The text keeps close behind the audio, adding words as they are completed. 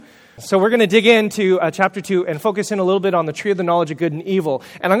So we're going to dig into chapter 2 and focus in a little bit on the tree of the knowledge of good and evil.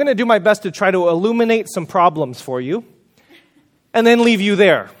 And I'm going to do my best to try to illuminate some problems for you and then leave you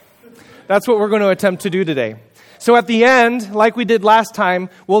there. That's what we're going to attempt to do today. So at the end, like we did last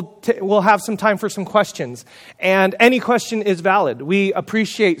time, we'll have some time for some questions. And any question is valid. We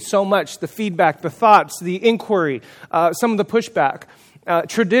appreciate so much the feedback, the thoughts, the inquiry, some of the pushback.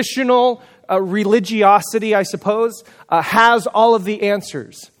 Traditional religiosity, I suppose, has all of the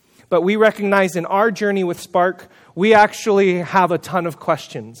answers. But we recognize in our journey with Spark, we actually have a ton of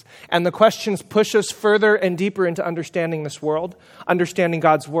questions. And the questions push us further and deeper into understanding this world, understanding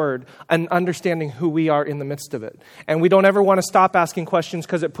God's Word, and understanding who we are in the midst of it. And we don't ever want to stop asking questions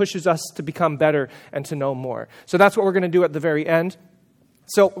because it pushes us to become better and to know more. So that's what we're going to do at the very end.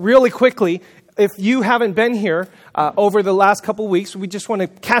 So really quickly, if you haven't been here over the last couple weeks, we just want to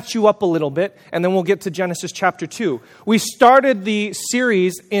catch you up a little bit, and then we'll get to Genesis chapter 2. We started the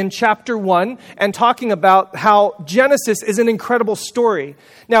series in chapter 1 and talking about how Genesis is an incredible story.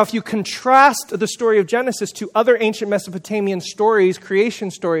 Now, if you contrast the story of Genesis to other ancient Mesopotamian stories, creation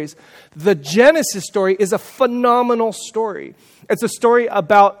stories, the Genesis story is a phenomenal story. It's a story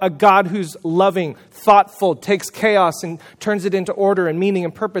about a God who's loving, thoughtful, takes chaos and turns it into order and meaning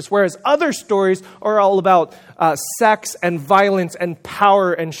and purpose, whereas other stories are all about sex and violence and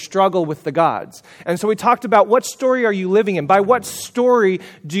power and struggle with the gods. And so we talked about what story are you living in? By what story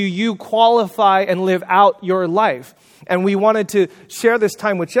do you qualify and live out your life? And we wanted to share this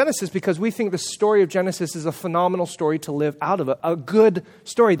time with Genesis because we think the story of Genesis is a phenomenal story to live out of, a good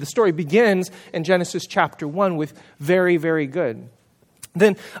story. The story begins in Genesis chapter 1 with very, very good.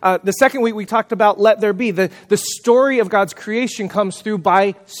 Then the second week we talked about let there be. The story of God's creation comes through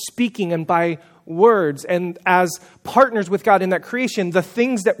by speaking and by words. And as partners with God in that creation, the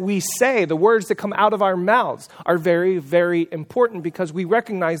things that we say, the words that come out of our mouths are very, very important because we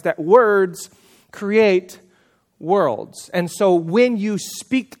recognize that words create worlds. And so when you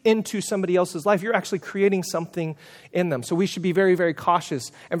speak into somebody else's life, you're actually creating something in them. So we should be very, very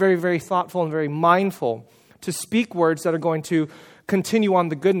cautious and very, very thoughtful and very mindful to speak words that are going to continue on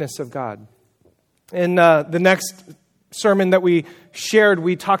the goodness of God. In the next sermon that we shared,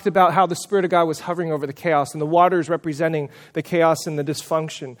 we talked about how the Spirit of God was hovering over the chaos, and the waters representing the chaos and the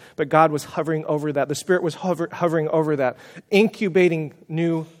dysfunction, but God was hovering over that. The Spirit was hovering over that, incubating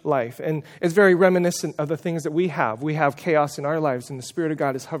new life. And it's very reminiscent of the things that we have. We have chaos in our lives, and the Spirit of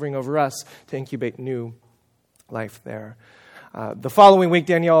God is hovering over us to incubate new life there. The following week,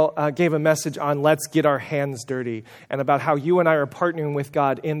 Danielle gave a message on let's get our hands dirty and about how you and I are partnering with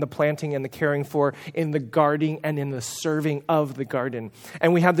God in the planting and the caring for, in the guarding and in the serving of the garden.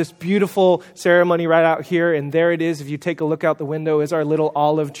 And we have this beautiful ceremony right out here, and there it is. If you take a look out the window, is our little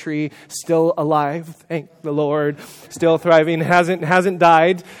olive tree still alive? Thank the Lord. Still thriving, hasn't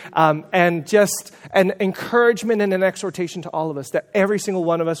died. And just an encouragement and an exhortation to all of us that every single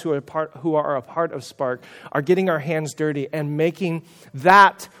one of us who are a part of Spark are getting our hands dirty and making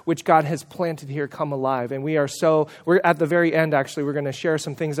that which God has planted here come alive. And we're at the very end, actually, we're going to share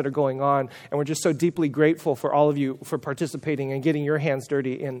some things that are going on. And we're just so deeply grateful for all of you for participating and getting your hands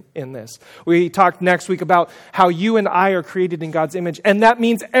dirty in this. We talked next week about how you and I are created in God's image. And that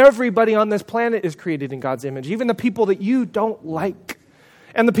means everybody on this planet is created in God's image, even the people that you don't like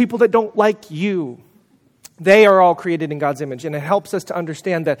and the people that don't like you. They are all created in God's image, and it helps us to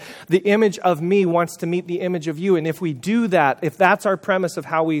understand that the image of me wants to meet the image of you, and if we do that, if that's our premise of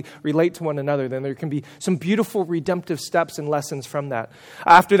how we relate to one another, then there can be some beautiful redemptive steps and lessons from that.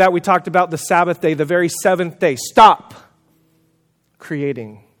 After that, we talked about the Sabbath day, the very seventh day. Stop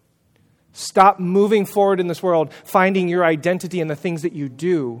creating. Stop moving forward in this world, finding your identity in the things that you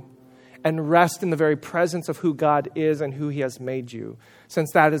do, and rest in the very presence of who God is and who He has made you,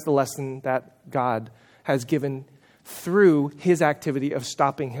 since that is the lesson that God has given through His activity of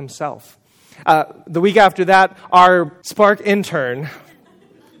stopping Himself. The week after that, our Spark intern,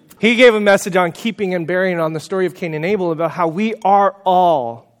 he gave a message on keeping and burying on the story of Cain and Abel about how we are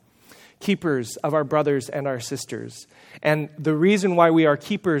all keepers of our brothers and our sisters. And the reason why we are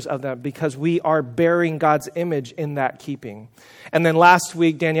keepers of them, because we are bearing God's image in that keeping. And then last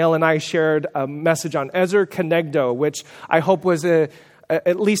week, Danielle and I shared a message on Ezer Kenegdo, which I hope was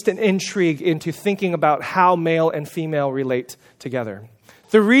at least an intrigue into thinking about how male and female relate together.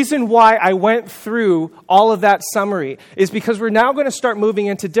 The reason why I went through all of that summary is because we're now going to start moving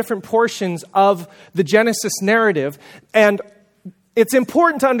into different portions of the Genesis narrative. And it's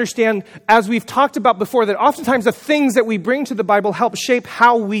important to understand, as we've talked about before, that oftentimes the things that we bring to the Bible help shape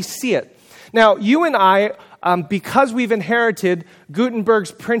how we see it. Now, you and I, because we've inherited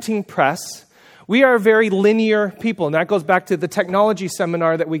Gutenberg's printing press, We are a very linear people, and that goes back to the technology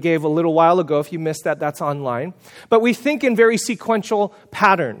seminar that we gave a little while ago. If you missed that, that's online. But we think in very sequential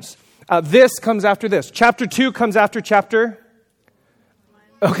patterns. This comes after this. Chapter 2 comes after chapter.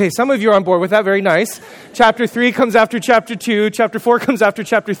 Okay, some of you are on board with that. Very nice. Chapter 3 comes after chapter 2. Chapter 4 comes after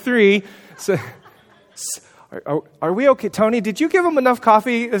chapter 3. So, are we okay? Tony, did you give him enough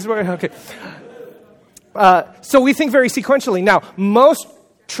coffee? Okay. So we think very sequentially. Now, most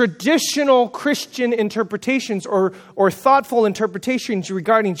traditional Christian interpretations or thoughtful interpretations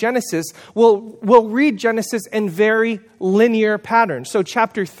regarding Genesis will read Genesis in very linear patterns. So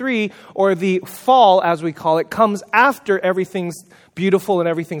chapter 3, or the fall as we call it, comes after everything's beautiful and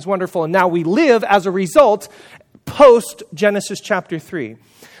everything's wonderful. And now we live as a result post Genesis chapter 3.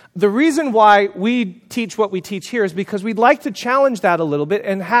 The reason why we teach what we teach here is because we'd like to challenge that a little bit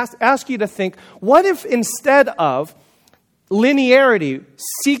and ask you to think, what if instead of linearity,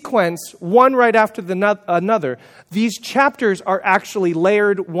 sequence, one right after another, these chapters are actually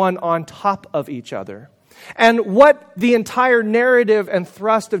layered one on top of each other? And what the entire narrative and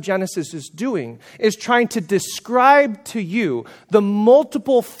thrust of Genesis is doing is trying to describe to you the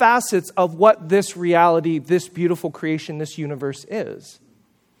multiple facets of what this reality, this beautiful creation, this universe is.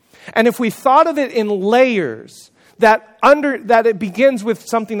 And if we thought of it in layers, that it begins with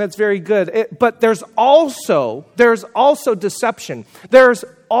something that's very good, but there's also deception. There's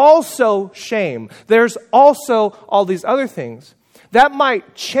also shame. There's also all these other things. That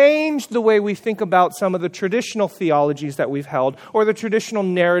might change the way we think about some of the traditional theologies that we've held, or the traditional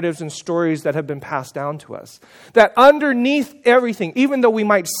narratives and stories that have been passed down to us. That underneath everything, even though we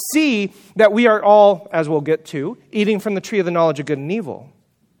might see that we are all, as we'll get to, eating from the tree of the knowledge of good and evil,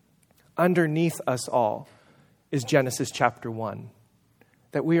 underneath us all is Genesis chapter 1.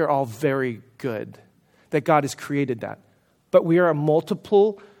 That we are all very good. That God has created that. But we are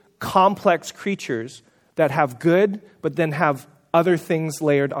multiple, complex creatures that have good, but then have other things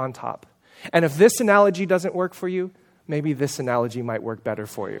layered on top. And if this analogy doesn't work for you, maybe this analogy might work better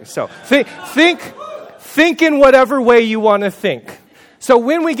for you. So think in whatever way you want to think. So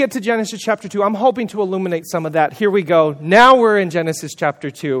when we get to Genesis chapter 2, I'm hoping to illuminate some of that. Here we go. Now we're in Genesis chapter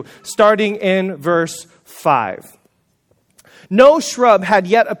 2, starting in verse 5. No shrub had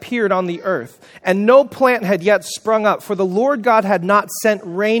yet appeared on the earth, and no plant had yet sprung up, for the Lord God had not sent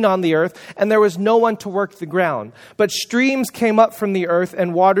rain on the earth, and there was no one to work the ground. But streams came up from the earth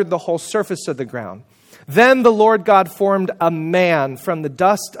and watered the whole surface of the ground. Then the Lord God formed a man from the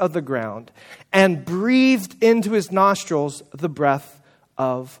dust of the ground, and breathed into his nostrils the breath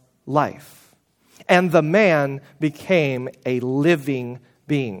of life. And the man became a living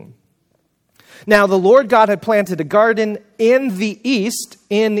being. Now the Lord God had planted a garden in the east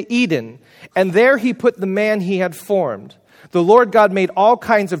in Eden, and there he put the man he had formed. The Lord God made all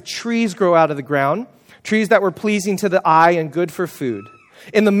kinds of trees grow out of the ground, trees that were pleasing to the eye and good for food.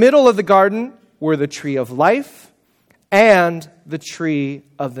 In the middle of the garden were the tree of life and the tree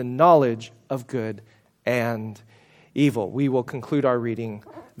of the knowledge of good and evil. We will conclude our reading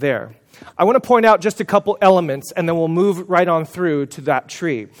there. I want to point out just a couple elements, and then we'll move right on through to that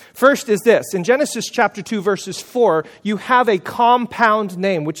tree. First is this. In Genesis chapter 2, verses 4, you have a compound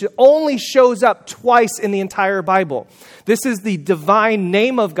name, which only shows up twice in the entire Bible. This is the divine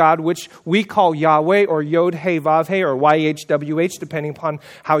name of God, which we call Yahweh, or Yod-Heh-Vav-Heh, or YHWH, depending upon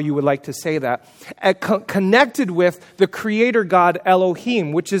how you would like to say that, connected with the creator God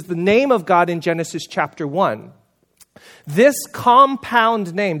Elohim, which is the name of God in Genesis chapter 1. This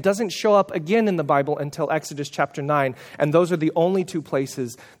compound name doesn't show up again in the Bible until Exodus chapter 9, and those are the only two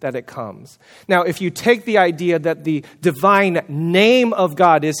places that it comes. Now, if you take the idea that the divine name of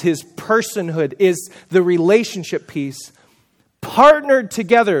God is his personhood, is the relationship piece, partnered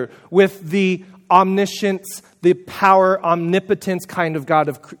together with the omniscience, the power, omnipotence kind of God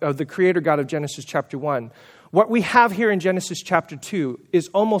of the creator God of Genesis chapter 1, what we have here in Genesis chapter 2 is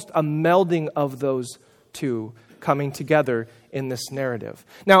almost a melding of those two coming together in this narrative.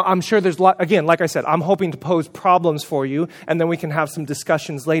 Now, I'm sure there's again, like I said, I'm hoping to pose problems for you, and then we can have some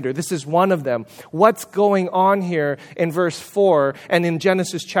discussions later. This is one of them. What's going on here in verse 4 and in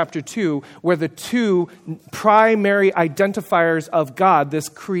Genesis chapter 2, where the two primary identifiers of God, this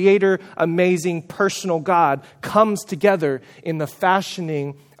creator, amazing, personal God, comes together in the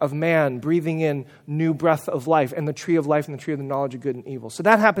fashioning of man, breathing in new breath of life, and the tree of life and the tree of the knowledge of good and evil. So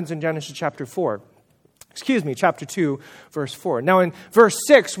that happens in Genesis chapter 2, verse 4. Now in verse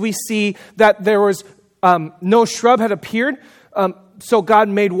 6, we see that there was no shrub had appeared, so God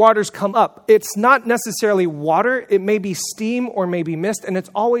made waters come up. It's not necessarily water. It may be steam or maybe mist, and it's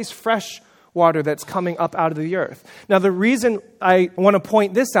always fresh water that's coming up out of the earth. Now, the reason I want to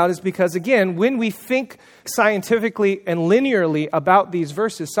point this out is because, again, when we think scientifically and linearly about these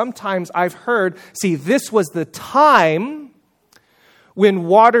verses, sometimes I've heard, this was the time when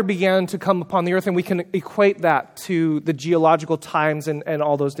water began to come upon the earth, and we can equate that to the geological times and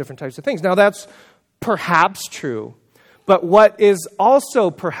all those different types of things. Now, that's perhaps true. But what is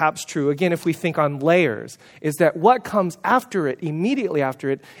also perhaps true, again, if we think on layers, is that what comes after it, immediately after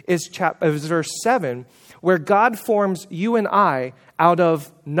it, is verse 7, where God forms you and I out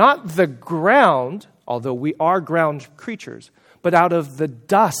of not the ground, although we are ground creatures, but out of the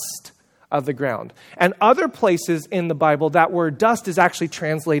dust of the ground. And other places in the Bible, that word dust is actually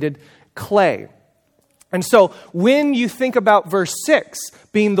translated clay. And so when you think about verse 6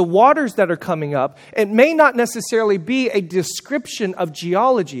 being the waters that are coming up, it may not necessarily be a description of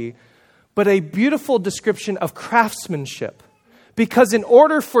geology, but a beautiful description of craftsmanship. Because in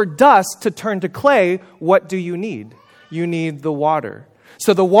order for dust to turn to clay, what do you need? You need the water.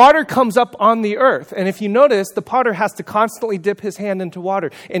 So the water comes up on the earth. And if you notice, the potter has to constantly dip his hand into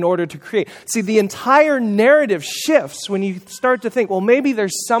water in order to create. See, the entire narrative shifts when you start to think, well, maybe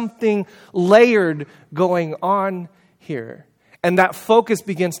there's something layered going on here. And that focus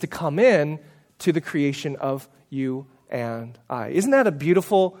begins to come in to the creation of you and I. Isn't that a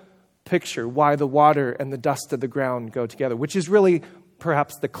beautiful picture, why the water and the dust of the ground go together, which is really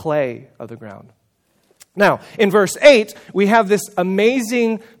perhaps the clay of the ground? Now, in verse 8, we have this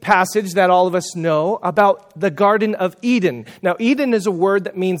amazing passage that all of us know about the Garden of Eden. Now, Eden is a word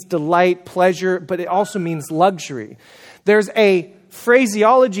that means delight, pleasure, but it also means luxury. There's a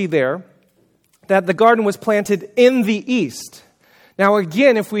phraseology there that the garden was planted in the east. Now,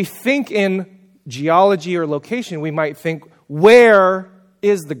 again, if we think in geology or location, we might think, where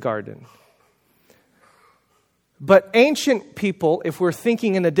is the garden? But ancient people, if we're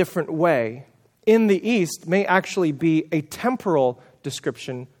thinking in a different way, in the east may actually be a temporal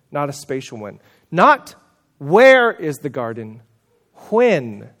description, not a spatial one. Not where is the garden,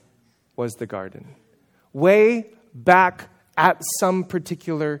 when was the garden? Way back at some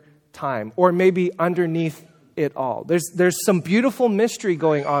particular time, or maybe underneath it all. There's some beautiful mystery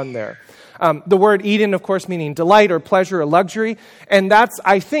going on there. The word Eden, of course, meaning delight or pleasure or luxury. And that's,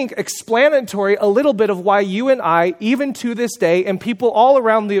 I think, explanatory a little bit of why you and I, even to this day, and people all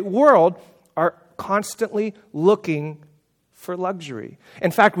around the world, are constantly looking for luxury.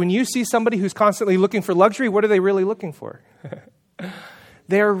 In fact, when you see somebody who's constantly looking for luxury, what are they really looking for?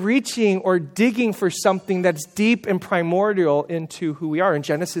 They're reaching or digging for something that's deep and primordial into who we are. And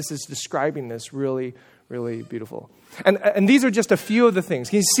Genesis is describing this really, really beautiful. And these are just a few of the things.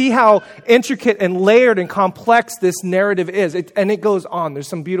 Can you see how intricate and layered and complex this narrative is? And it goes on. There's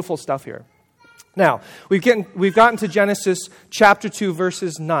some beautiful stuff here. Now, we've gotten to Genesis chapter 2,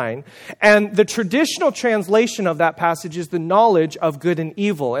 verses 9, and the traditional translation of that passage is the knowledge of good and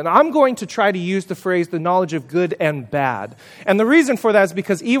evil. And I'm going to try to use the phrase, the knowledge of good and bad. And the reason for that is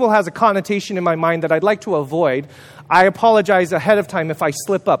because evil has a connotation in my mind that I'd like to avoid. I apologize ahead of time if I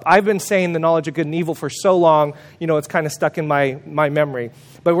slip up. I've been saying the knowledge of good and evil for so long, it's kind of stuck in my memory.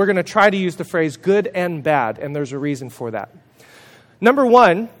 But we're going to try to use the phrase good and bad, and there's a reason for that. Number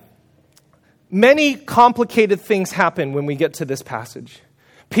one, many complicated things happen when we get to this passage.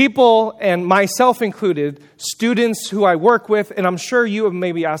 People, and myself included, students who I work with, and I'm sure you have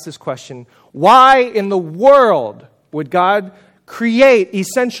maybe asked this question, why in the world would God create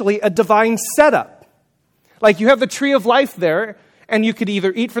essentially a divine setup? Like you have the tree of life there, and you could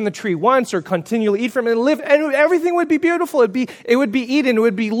either eat from the tree once or continually eat from it and live, and everything would be beautiful. It would be Eden. It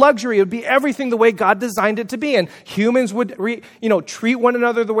would be luxury. It would be everything the way God designed it to be. And humans would, treat one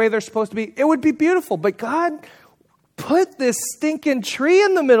another the way they're supposed to be. It would be beautiful. But God put this stinking tree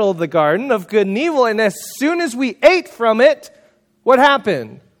in the middle of the garden of good and evil, and as soon as we ate from it, what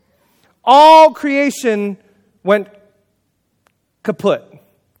happened? All creation went kaput,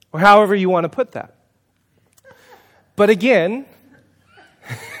 or however you want to put that. But again,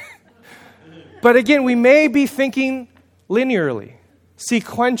 we may be thinking linearly,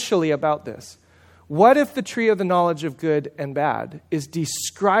 sequentially about this. What if the tree of the knowledge of good and bad is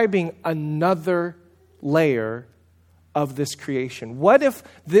describing another layer of this creation? What if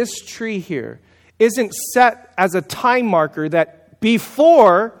this tree here isn't set as a time marker that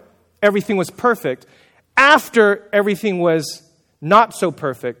before everything was perfect, after everything was not so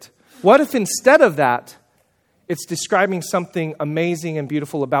perfect? What if instead of that, it's describing something amazing and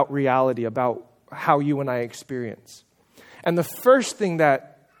beautiful about reality, about how you and I experience? And the first thing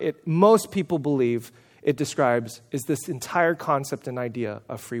that most people believe it describes is this entire concept and idea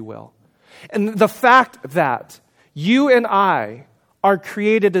of free will. And the fact that you and I are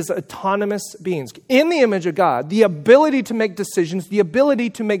created as autonomous beings in the image of God, the ability to make decisions, the ability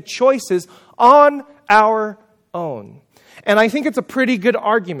to make choices on our own. And I think it's a pretty good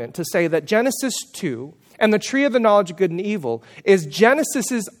argument to say that Genesis 2 and the tree of the knowledge of good and evil is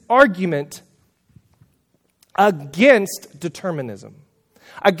Genesis's argument against determinism,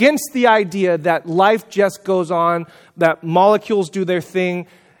 against the idea that life just goes on, that molecules do their thing.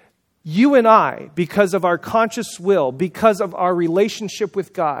 You and I, because of our conscious will, because of our relationship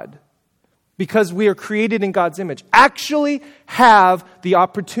with God, because we are created in God's image, actually have the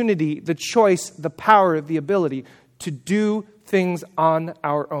opportunity, the choice, the power, the ability to do things on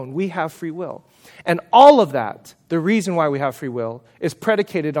our own. We have free will. And all of that, the reason why we have free will, is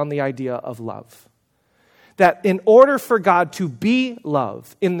predicated on the idea of love. That in order for God to be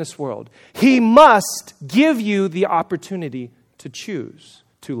love in this world, He must give you the opportunity to choose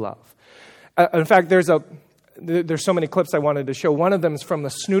to love. In fact, there's so many clips I wanted to show. One of them is from the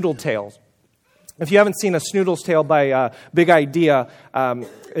Snoodle Tales. If you haven't seen a Snoodle's Tale by Big Idea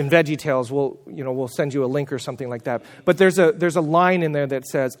in Veggie Tales, we'll send you a link or something like that. But there's a line in there that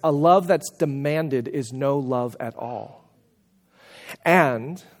says, "A love that's demanded is no love at all."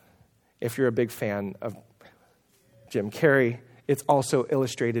 And if you're a big fan of Jim Carrey, it's also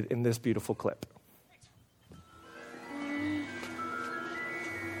illustrated in this beautiful clip.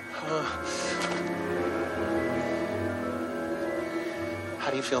 How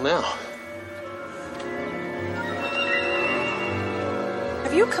do you feel now?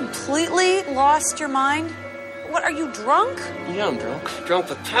 Have you completely lost your mind? What, are you drunk? Yeah, I'm drunk. Drunk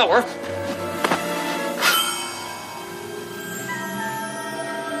with power.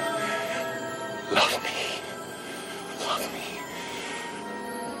 Love me. Love me.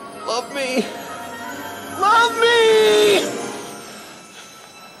 Love me. Love me!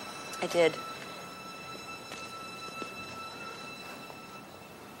 I did.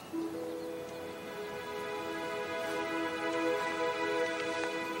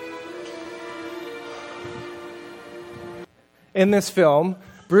 In this film,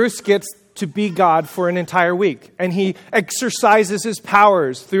 Bruce gets to be God for an entire week, and he exercises his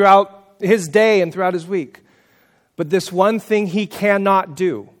powers throughout his day and throughout his week. But this one thing he cannot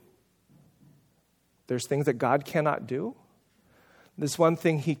do, there's things that God cannot do. This one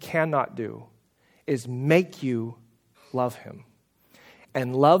thing He cannot do is make you love Him.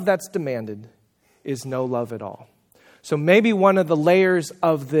 And love that's demanded is no love at all. So maybe one of the layers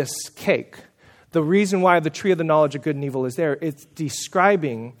of this cake, the reason why the tree of the knowledge of good and evil is there, it's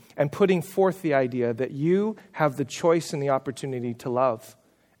describing and putting forth the idea that you have the choice and the opportunity to love,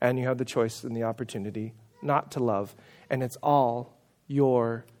 and you have the choice and the opportunity not to love. And it's all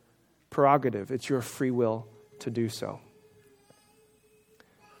your prerogative. It's your free will to do so.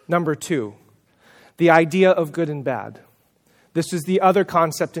 Number 2, the idea of good and bad. This is the other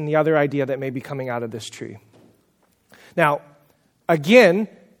concept and the other idea that may be coming out of this tree. Now, again,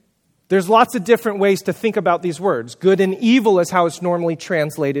 there's lots of different ways to think about these words. Good and evil is how it's normally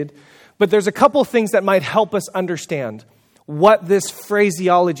translated. But there's a couple things that might help us understand what this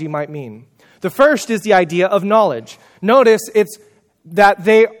phraseology might mean. The first is the idea of knowledge. Notice it's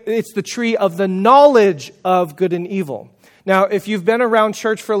the tree of the knowledge of good and evil. Now, if you've been around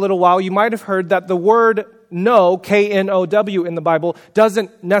church for a little while, you might have heard that the word know, K-N-O-W in the Bible,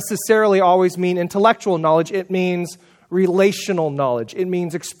 doesn't necessarily always mean intellectual knowledge. It means relational knowledge. It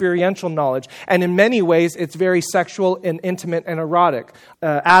means experiential knowledge. And in many ways, it's very sexual and intimate and erotic.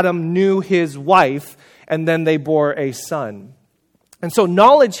 Adam knew his wife, and then they bore a son. And so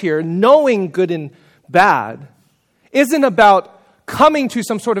knowledge here, knowing good and bad, isn't about coming to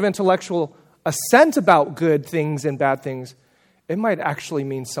some sort of intellectual assent about good things and bad things. It might actually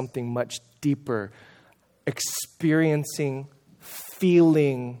mean something much deeper. Experiencing,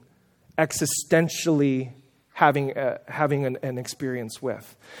 feeling, existentially having an experience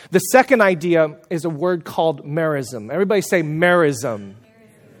with. The second idea is a word called merism. Everybody say merism.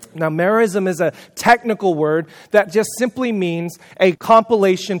 Now, merism is a technical word that just simply means a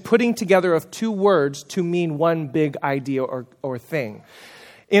compilation, putting together of two words to mean one big idea or thing.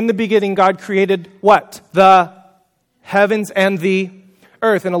 In the beginning, God created what? The heavens and the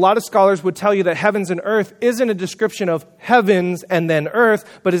earth. And a lot of scholars would tell you that heavens and earth isn't a description of heavens and then earth,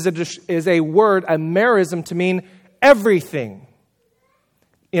 but is a word, a merism, to mean everything.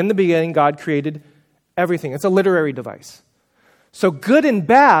 In the beginning, God created everything. It's a literary device. So good and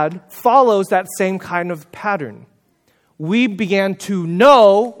bad follows that same kind of pattern. We began to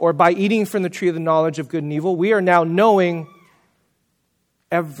know, or by eating from the tree of the knowledge of good and evil, we are now knowing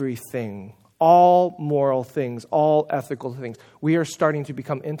everything, all moral things, all ethical things. We are starting to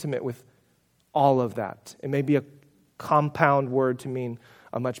become intimate with all of that. It may be a compound word to mean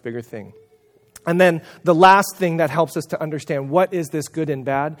a much bigger thing. And then the last thing that helps us to understand what is this good and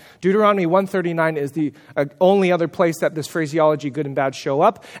bad, Deuteronomy 139 is the only other place that this phraseology good and bad show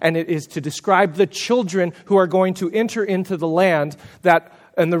up, and it is to describe the children who are going to enter into the land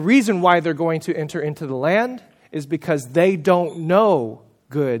and the reason why they're going to enter into the land is because they don't know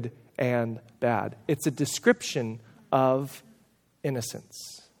good and bad. It's a description of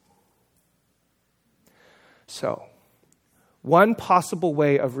innocence. So, one possible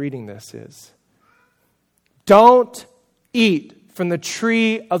way of reading this is, don't eat from the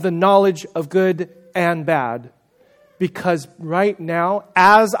tree of the knowledge of good and bad, because right now,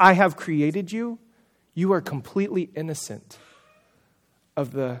 as I have created you, you are completely innocent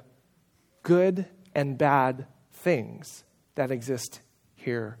of the good and bad things that exist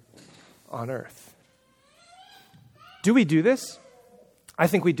here on earth. Do we do this? I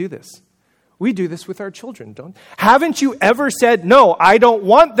think we do this. We do this with our children, don't we? Haven't you ever said, no, I don't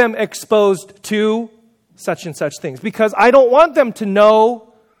want them exposed to such and such things, because I don't want them to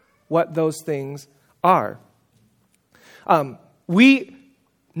know what those things are. We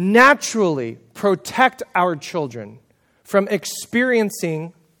naturally protect our children from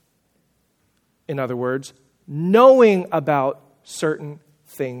experiencing, in other words, knowing about certain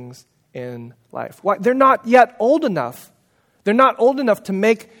things in life. Why? They're not yet old enough. They're not old enough to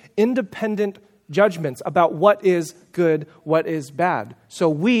make independent judgments about what is good, what is bad. So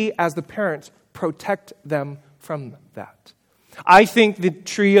we, as the parents, protect them from that. I think the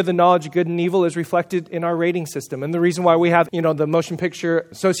tree of the knowledge of good and evil is reflected in our rating system. And the reason why we have, the Motion Picture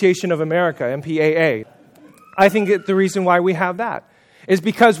Association of America, MPAA, I think the reason why we have that is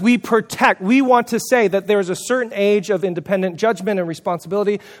because we want to say that there's a certain age of independent judgment and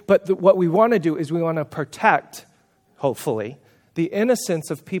responsibility, but what we want to do is we want to protect, hopefully, the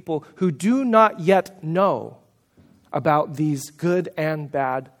innocence of people who do not yet know about these good and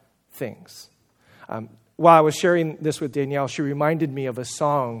bad things. While I was sharing this with Danielle, she reminded me of a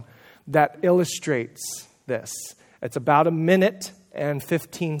song that illustrates this. It's about 1 minute and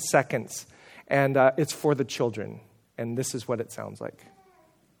 15 seconds, and it's for the children. And this is what it sounds like.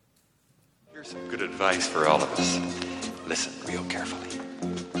 Here's some good advice for all of us. Listen real carefully.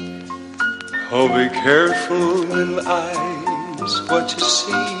 Oh, be careful, little eyes, what you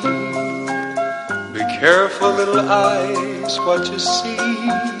see. Be careful, little eyes, what you see.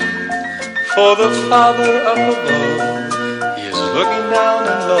 For the Father up above, He is looking down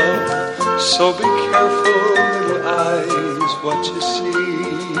in love. So be careful, little eyes, what you see.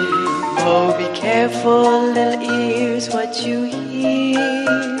 Oh, be careful, little ears, what you hear.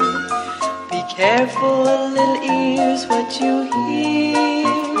 Be careful, little ears, what you hear.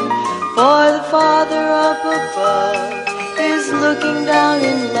 For the Father up above is looking down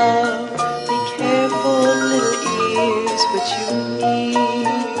in love. Be careful, little ears, what you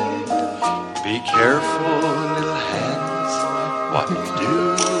hear. Be careful, little hands, what you do.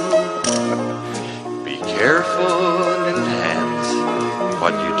 Be careful, little hands,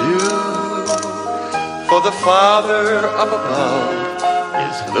 what you do. For the Father up above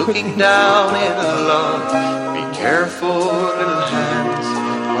is looking down in love. Be careful, little hands,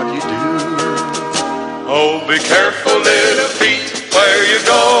 what you do. Oh, be careful, little feet, where you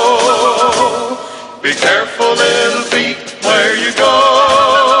go. Be careful, little feet, where you go.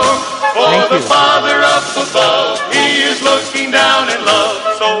 For the Father up above, He is looking down in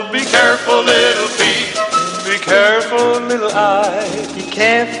love. So be careful, little feet. Be careful, little eyes. Be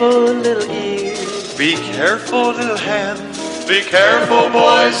careful, little ears. Be careful, little hands. Be careful,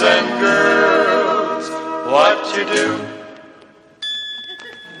 boys and girls, what you do.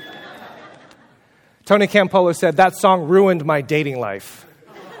 Tony Campolo said, that song ruined my dating life.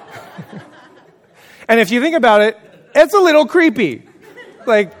 And if you think about it, it's a little creepy.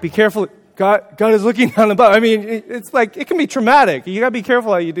 Like, be careful. God is looking down above. I mean, it's like, it can be traumatic. You got to be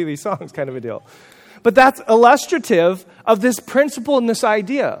careful how you do these songs, kind of a deal. But that's illustrative of this principle and this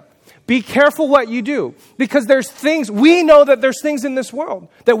idea. Be careful what you do. Because we know that there's things in this world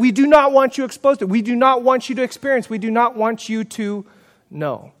that we do not want you exposed to. We do not want you to experience. We do not want you to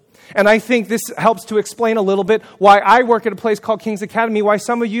know. And I think this helps to explain a little bit why I work at a place called King's Academy, why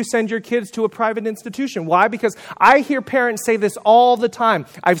some of you send your kids to a private institution. Why? Because I hear parents say this all the time.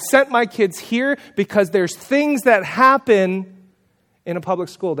 I've sent my kids here because there's things that happen in a public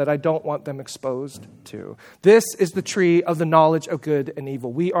school that I don't want them exposed to. This is the tree of the knowledge of good and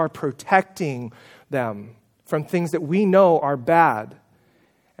evil. We are protecting them from things that we know are bad,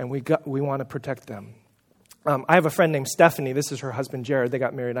 and we want to protect them. I have a friend named Stephanie. This is her husband, Jared. They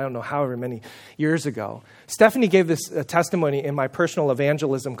got married, I don't know, however many years ago. Stephanie gave this testimony in my personal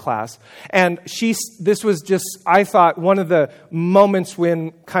evangelism class. And this was just, I thought, one of the moments when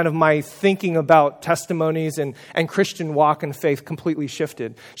kind of my thinking about testimonies and Christian walk and faith completely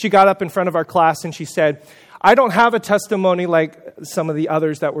shifted. She got up in front of our class and she said, I don't have a testimony like some of the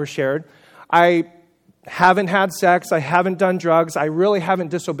others that were shared. I haven't had sex, I haven't done drugs, I really haven't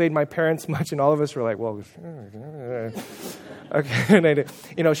disobeyed my parents much, and all of us were like, well, okay.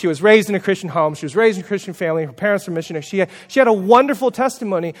 And she was raised in a Christian home, she was raised in a Christian family, her parents were missionaries, she had a wonderful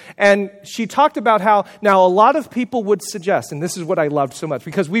testimony, and she talked about how, now a lot of people would suggest, and this is what I loved so much,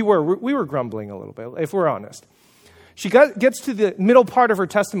 because we were grumbling a little bit, if we're honest. She gets to the middle part of her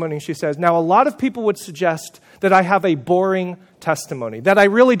testimony and she says, now a lot of people would suggest that I have a boring testimony, that I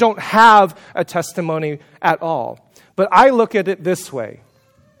really don't have a testimony at all. But I look at it this way.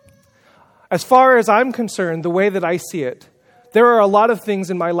 As far as I'm concerned, the way that I see it, there are a lot of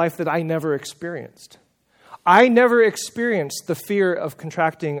things in my life that I never experienced. I never experienced the fear of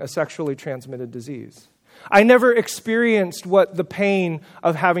contracting a sexually transmitted disease. I never experienced the pain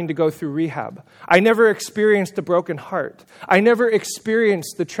of having to go through rehab. I never experienced a broken heart. I never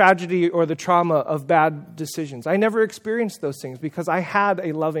experienced the tragedy or the trauma of bad decisions. I never experienced those things because I had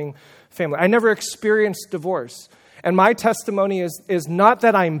a loving family. I never experienced divorce. And my testimony is not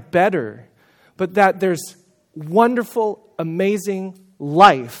that I'm better, but that there's wonderful, amazing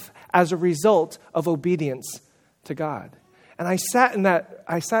life as a result of obedience to God. And I sat in that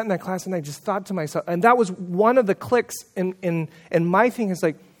class and I just thought to myself, and that was one of the clicks in my thing is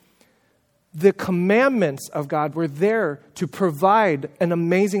like, the commandments of God were there to provide an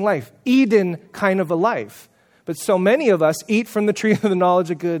amazing life, Eden kind of a life. But so many of us eat from the tree of the knowledge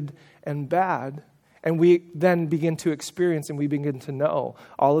of good and bad, and we then begin to experience and we begin to know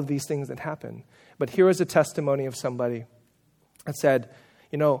all of these things that happen. But here was a testimony of somebody that said,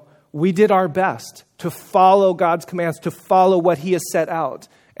 we did our best to follow God's commands, to follow what He has set out.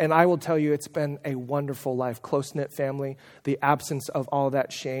 And I will tell you, it's been a wonderful life, close-knit family, the absence of all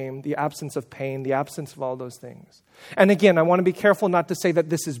that shame, the absence of pain, the absence of all those things. And again, I want to be careful not to say that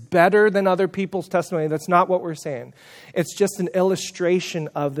this is better than other people's testimony. That's not what we're saying. It's just an illustration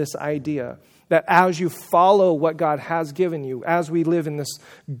of this idea that as you follow what God has given you, as we live in this,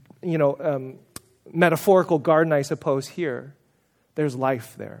 metaphorical garden, I suppose, here, there's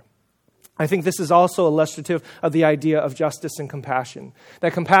life there. I think this is also illustrative of the idea of justice and compassion.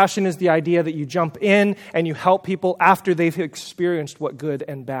 That compassion is the idea that you jump in and you help people after they've experienced what good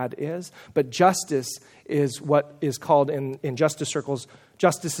and bad is. But justice is what is called in justice circles,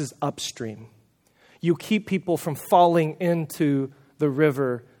 justice is upstream. You keep people from falling into the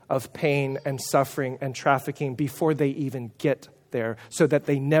river of pain and suffering and trafficking before they even get there, so that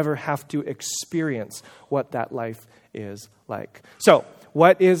they never have to experience what that life is like. So,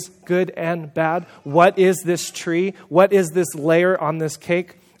 what is good and bad? What is this tree? What is this layer on this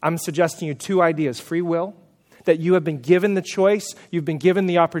cake? I'm suggesting you two ideas. Free will, that you have been given the choice, you've been given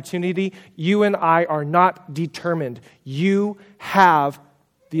the opportunity. You and I are not determined. You have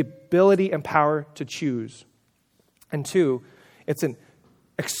the ability and power to choose. And two, it's an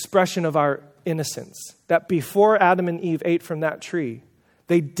expression of our innocence, that before Adam and Eve ate from that tree,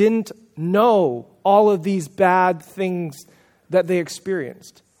 they didn't know all of these bad things that they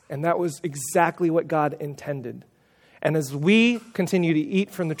experienced. And that was exactly what God intended. And as we continue to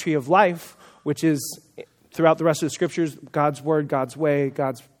eat from the tree of life, which is throughout the rest of the scriptures, God's word, God's way,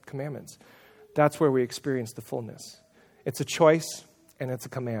 God's commandments, that's where we experience the fullness. It's a choice and it's a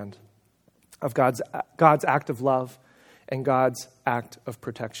command of God's act of love and God's act of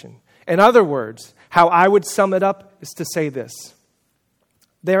protection. In other words, how I would sum it up is to say this: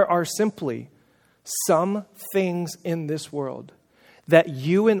 there are simply some things in this world that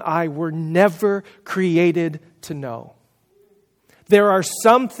you and I were never created to know. There are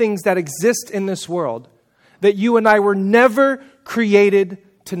some things that exist in this world that you and I were never created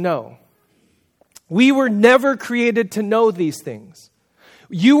to know. We were never created to know these things.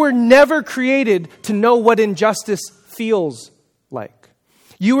 You were never created to know what injustice feels like.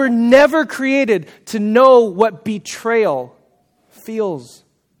 You were never created to know what betrayal feels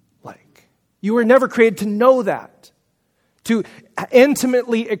like. You were never created to know that, to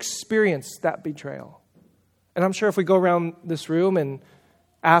intimately experience that betrayal. And I'm sure if we go around this room and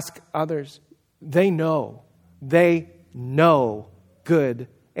ask others, they know good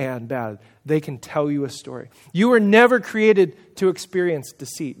and bad. They can tell you a story. You were never created to experience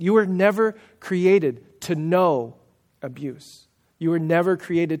deceit. You were never created to know abuse. You were never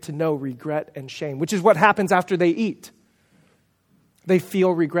created to know regret and shame, which is what happens after they eat. They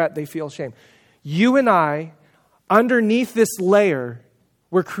feel regret, they feel shame. You and I, underneath this layer,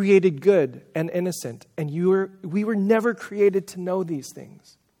 were created good and innocent. And we were never created to know these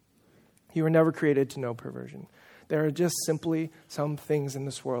things. You were never created to know perversion. There are just simply some things in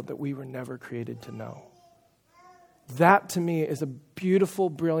this world that we were never created to know. That, to me, is a beautiful,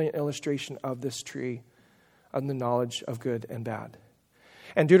 brilliant illustration of this tree of the knowledge of good and bad.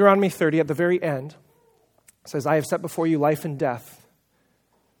 And Deuteronomy 30, at the very end, says, I have set before you life and death,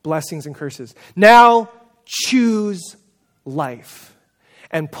 blessings and curses. Now choose life.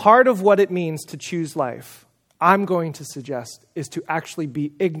 And part of what it means to choose life, I'm going to suggest, is to actually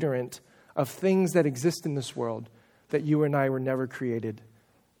be ignorant of things that exist in this world that you and I were never created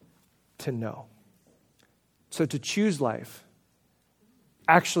to know. So to choose life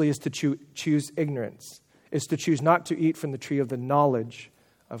actually is to choose ignorance, is to choose not to eat from the tree of the knowledge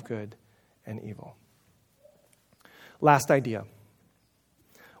of good and evil. Last idea.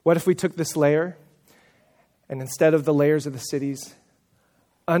 What if we took this layer and instead of the layers of the cities,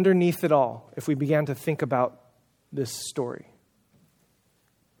 underneath it all, if we began to think about this story?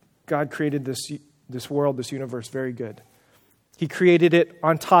 God created this world, this universe, very good. He created it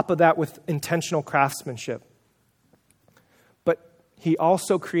on top of that with intentional craftsmanship. But he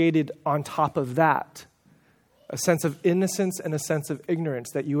also created on top of that a sense of innocence and a sense of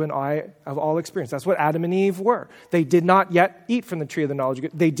ignorance that you and I have all experienced. That's what Adam and Eve were. They did not yet eat from the tree of the knowledge of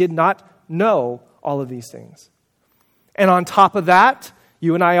good. They did not know all of these things. And on top of that,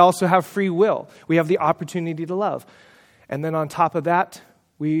 you and I also have free will. We have the opportunity to love. And then on top of that,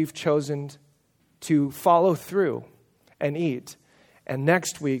 we've chosen to follow through and eat. And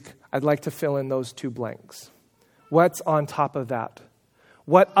next week, I'd like to fill in those two blanks. What's on top of that?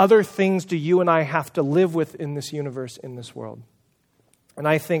 What other things do you and I have to live with in this universe, in this world? And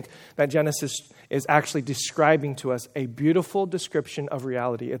I think that Genesis is actually describing to us a beautiful description of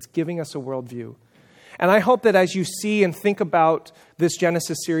reality. It's giving us a worldview. And I hope that as you see and think about this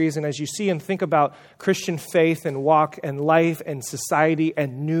Genesis series, and as you see and think about Christian faith and walk and life and society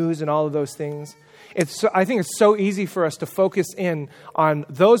and news and all of those things, I think it's so easy for us to focus in on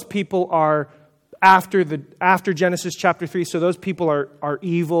those people are after Genesis chapter 3, so those people are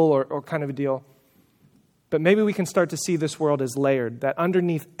evil or kind of a deal. But maybe we can start to see this world as layered, that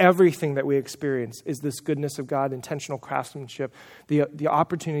underneath everything that we experience is this goodness of God, intentional craftsmanship, the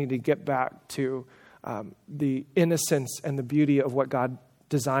opportunity to get back to the innocence and the beauty of what God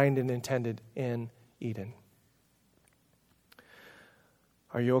designed and intended in Eden.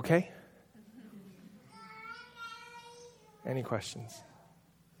 Are you okay? Any questions?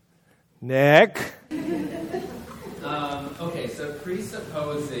 Nick? Okay, so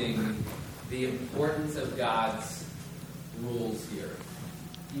presupposing the importance of God's rules here.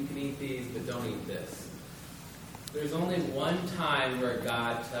 You can eat these, but don't eat this. There's only one time where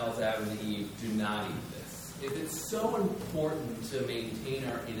God tells Adam and Eve, do not eat this. If it's so important to maintain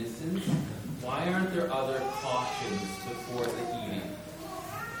our innocence, why aren't there other cautions before the eating?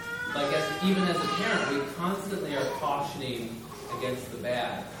 Like, even as a parent, we constantly are cautioning against the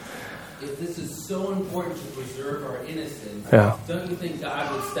bad. If this is so important to preserve our innocence, don't you think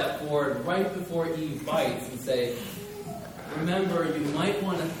God would step forward right before Eve bites and say, remember, you might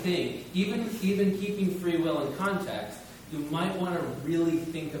want to think, even keeping free will in context, you might want to really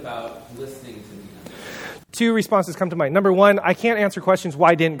think about listening to me. Two responses come to mind. Number one, I can't answer questions,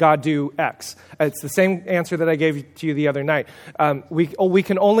 why didn't God do X? It's the same answer that I gave to you the other night. We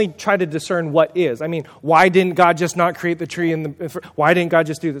can only try to discern what is. I mean, why didn't God just not create the tree? Why didn't God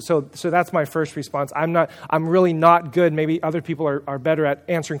just do this? So that's my first response. I'm really not good. Maybe other people are better at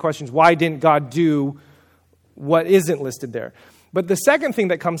answering questions. Why didn't God do what isn't listed there? But the second thing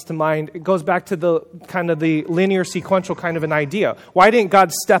that comes to mind, it goes back to the kind of the linear sequential kind of an idea. Why didn't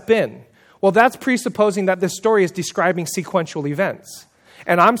God step in? Well, that's presupposing that this story is describing sequential events.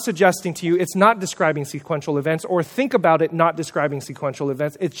 And I'm suggesting to you it's not describing sequential events, or think about it not describing sequential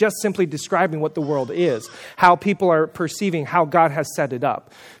events. It's just simply describing what the world is, how people are perceiving how God has set it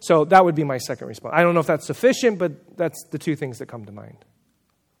up. So that would be my second response. I don't know if that's sufficient, but that's the two things that come to mind.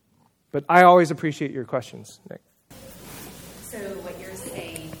 But I always appreciate your questions, Nick. So what you're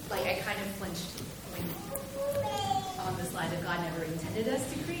saying, like I kind of flinched when on the slide of God never intended us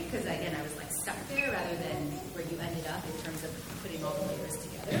to create, because again, I was like stuck there rather than where you ended up in terms of putting all the layers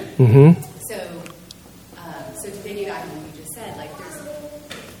together. Mm-hmm. So to piggyback on what you just said, like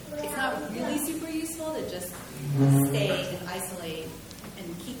it's not really super useful to just stay and isolate and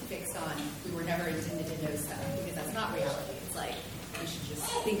keep fixed on we were never intended to know stuff, because that's not reality. It's like we should just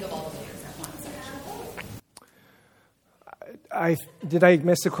think of all the layers at once. Did I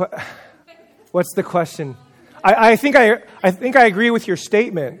miss a question? What's the question? I think I agree with your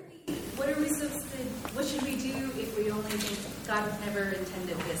statement. What are we supposed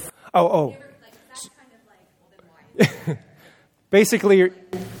Oh. Like, that's kind of like, well, then why? Basically,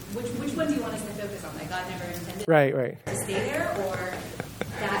 Which one do you want us to focus on? Like, God never intended right. to stay there, or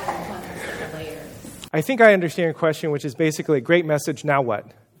that concept of layers? I think I understand your question, which is basically a great message, now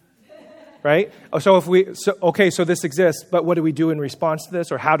what? Right? So so this exists, but what do we do in response to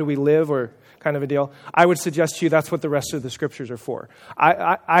this, or how do we live, or kind of a deal? I would suggest to you that's what the rest of the scriptures are for.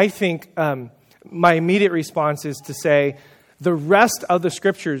 I think my immediate response is to say the rest of the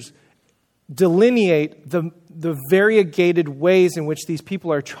scriptures delineate the variegated ways in which these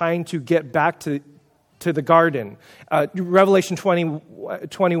people are trying to get back to the garden. Revelation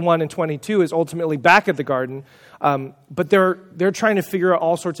 21 and 22 is ultimately back at the garden, but they're trying to figure out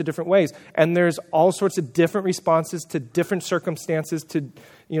all sorts of different ways. And there's all sorts of different responses to different circumstances, to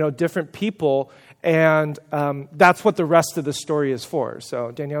different people, and that's what the rest of the story is for.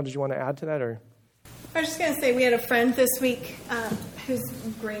 So, Danielle, did you want to add to that, or? I was just going to say, we had a friend this week who's a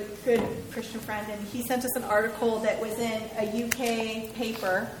great, good Christian friend, and he sent us an article that was in a UK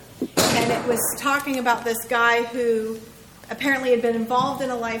paper, and it was talking about this guy who apparently had been involved in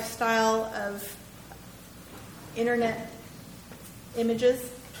a lifestyle of internet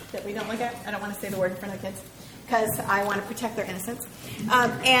images that we don't look at. I don't want to say the word in front of the kids because I want to protect their innocence.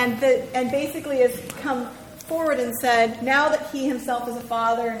 And basically has come forward and said, now that he himself is a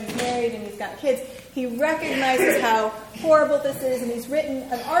father and he's married and he's got kids, he recognizes how horrible this is, and he's written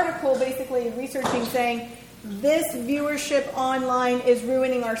an article basically researching, saying, this viewership online is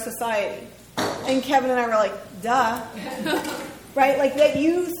ruining our society. And Kevin and I were like, duh. Right? Like that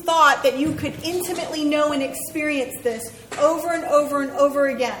you thought that you could intimately know and experience this over and over and over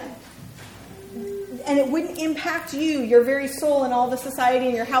again. And it wouldn't impact you, your very soul, and all the society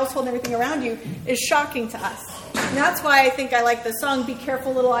and your household and everything around you is shocking to us. And that's why I think I like the song, Be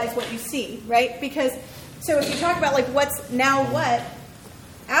Careful Little Eyes What You See, right? Because, so if you talk about like what's now what,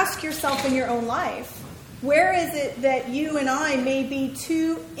 ask yourself in your own life, where is it that you and I may be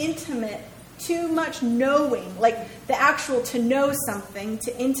too intimate, too much knowing, like the actual to know something,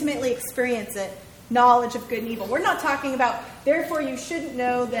 to intimately experience it, knowledge of good and evil. We're not talking about, therefore you shouldn't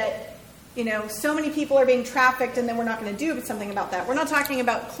know that, so many people are being trafficked and then we're not going to do something about that. We're not talking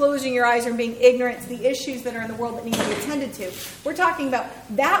about closing your eyes or being ignorant to the issues that are in the world that need to be attended to. We're talking about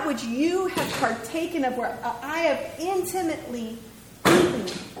that which you have partaken of, where I have intimately eaten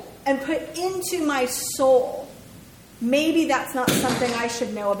and put into my soul. Maybe that's not something I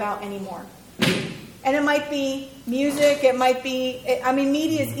should know about anymore. And it might be music, it might be,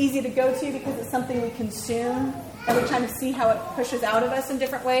 media is easy to go to because it's something we consume and we kind of see how it pushes out of us in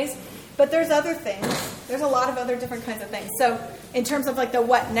different ways. But there's other things. There's a lot of other different kinds of things. So in terms of like the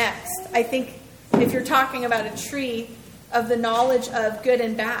what next, I think if you're talking about a tree of the knowledge of good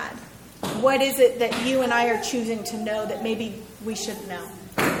and bad, what is it that you and I are choosing to know that maybe we shouldn't know?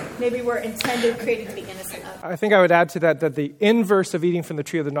 Maybe we're intended, created to be innocent of. I think I would add to that the inverse of eating from the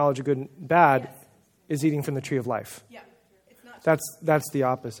tree of the knowledge of good and bad is eating from the tree of life. Yeah. It's not That's the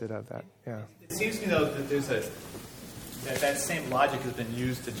opposite of that. Yeah. It seems to me though that there's that same logic has been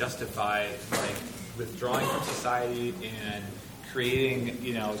used to justify like withdrawing from society and creating,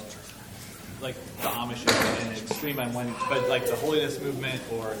 like the Amish and extreme on one, but like the holiness movement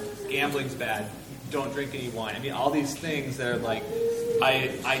or gambling's bad, don't drink any wine. I mean, all these things that are like,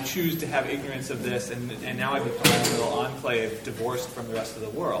 I choose to have ignorance of this, and now I become a little enclave divorced from the rest of the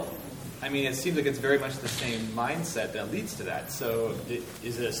world. I mean, it seems like it's very much the same mindset that leads to that. So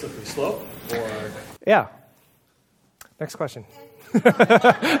is it a slippery slope, or? Yeah. Next question.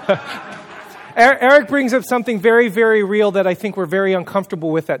 Eric brings up something very, very real that I think we're very uncomfortable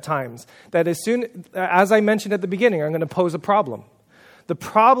with at times. That as I mentioned at the beginning, I'm going to pose a problem. The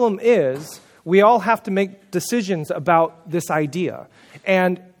problem is we all have to make decisions about this idea.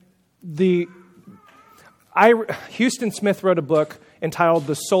 And Houston Smith wrote a book entitled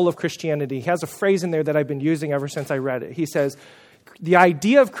The Soul of Christianity. He has a phrase in there that I've been using ever since I read it. He says, the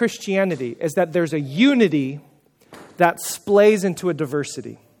idea of Christianity is that there's a unity that splays into a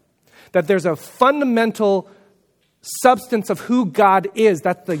diversity. That there's a fundamental substance of who God is.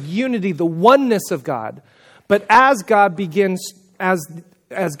 That's the unity, the oneness of God. But as God begins, as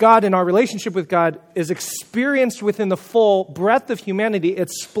God in our relationship with God is experienced within the full breadth of humanity,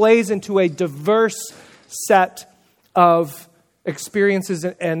 it splays into a diverse set of experiences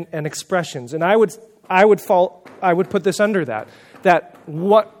and expressions. And I would put this under that. That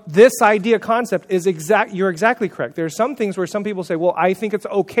what this idea concept is you're exactly correct. There are some things where some people say, well, I think it's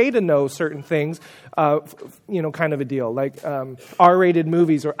okay to know certain things, kind of a deal, like R-rated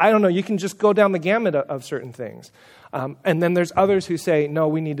movies, or I don't know, you can just go down the gamut of certain things. And then there's others who say, no,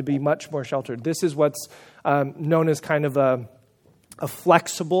 we need to be much more sheltered. This is what's known as kind of a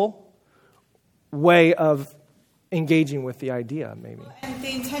flexible way of engaging with the idea, maybe. And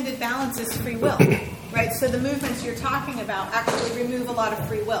the intended balance is free will, right? So the movements you're talking about actually remove a lot of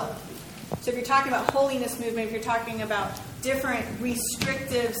free will. So if you're talking about holiness movement, if you're talking about different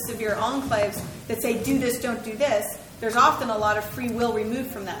restrictive, severe enclaves that say do this, don't do this, there's often a lot of free will removed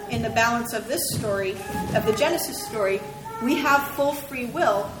from that. In the balance of this story, of the Genesis story, we have full free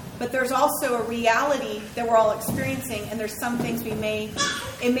will, but there's also a reality that we're all experiencing, and there's some things it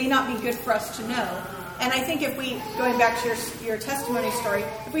may not be good for us to know. And I think if we, going back to your testimony story,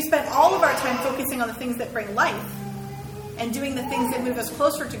 if we spent all of our time focusing on the things that bring life and doing the things that move us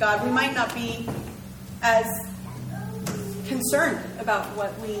closer to God, we might not be as concerned about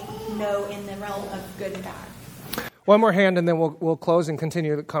what we know in the realm of good and bad. One more hand, and then we'll close and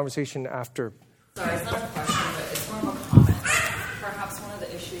continue the conversation after. Sorry, it's not a question, but it's more of a comment. Perhaps one of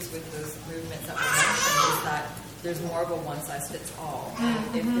the issues with those movements that we mentioned is that there's more of a one-size-fits-all.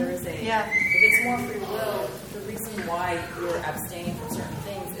 If there is if it's more free will, the reason why you're abstaining from certain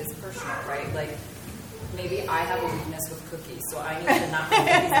things is personal, right? Like, maybe I have a weakness with cookies, so I need to not have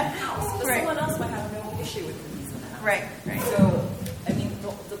cookies in the house. But someone else might have no issue with cookies in the house. Right. So, I mean,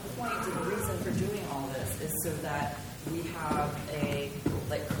 the point and the reason for doing all this is so that we have a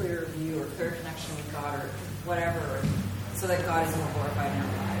clearer view or clearer connection with God or whatever, so that God is more glorified in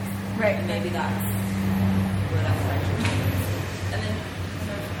our lives. Right. And maybe that's where that connection is. And then,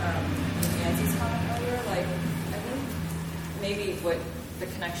 Nancy's comment earlier, I think maybe what the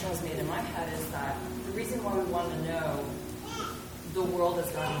connection was made in my head is that the reason why we want to know the world as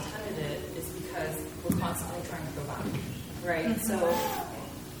God intended it is because we're constantly trying to go back, right? So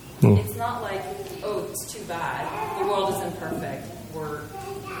it's not like, oh, it's too bad, the world is imperfect, we're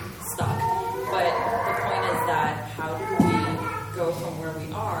stuck. But the point is that how do we go from where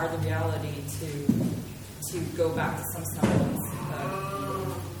we are, the reality, to go back to some semblance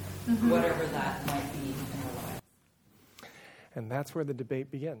of whatever that might be in our lives. And that's where the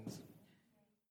debate begins.